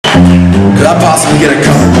Could I possibly get a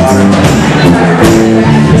cup of water?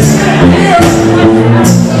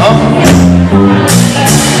 Huh?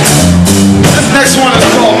 This next one is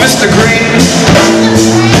called Mr. Green.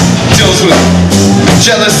 Deals with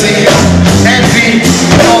jealousy, envy,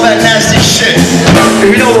 and all that nasty shit. If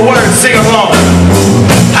you know the words, sing along.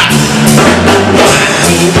 Ha! Why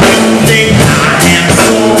do you think I am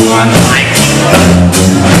so unlike you?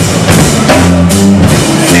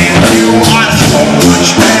 And you are so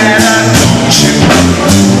much better, don't you?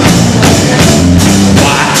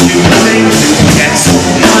 Why do you think you get so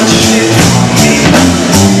much shit from me?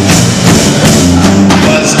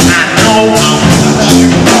 'Cause I know how much you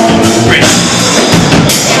wanna bring.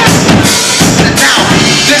 Now,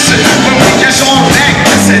 listen, when we get on back,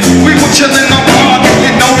 listen, we were chillin' on park, and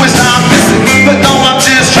you know it's not missing. But no, I'm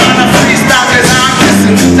just trying to freestyle, 'cause I'm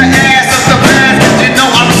missing the ass of the band, you know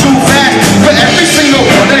I'm too fast. For every single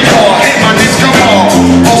one of y'all, hey, my name's come on.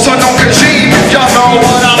 Also known Kajiim, if y'all know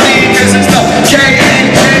what I mean, 'cause it's the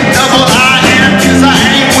K-A-J-I-I-M, 'cause I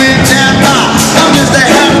ain't with them, nah. I'm just the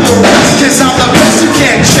head of the rest, 'cause I'm the best. You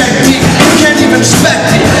can't check me, you can't even respect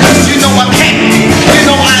me, 'cause you know I can't be. You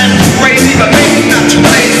know I am crazy, but maybe not too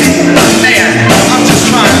lazy. Man, I'm just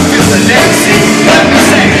trying to feel the Nancy. Let me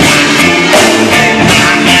say,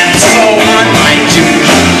 I am so unlike you.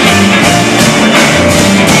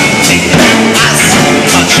 I so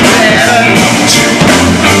much better, don't you?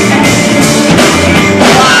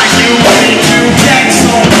 Why you think you get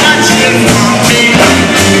so much from me?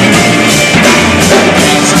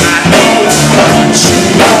 'Cause I know what you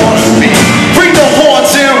wanna be. Bring the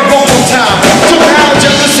horns in one more time. So now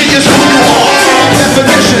jealousy is who you are.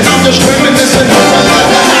 Definition, I'm just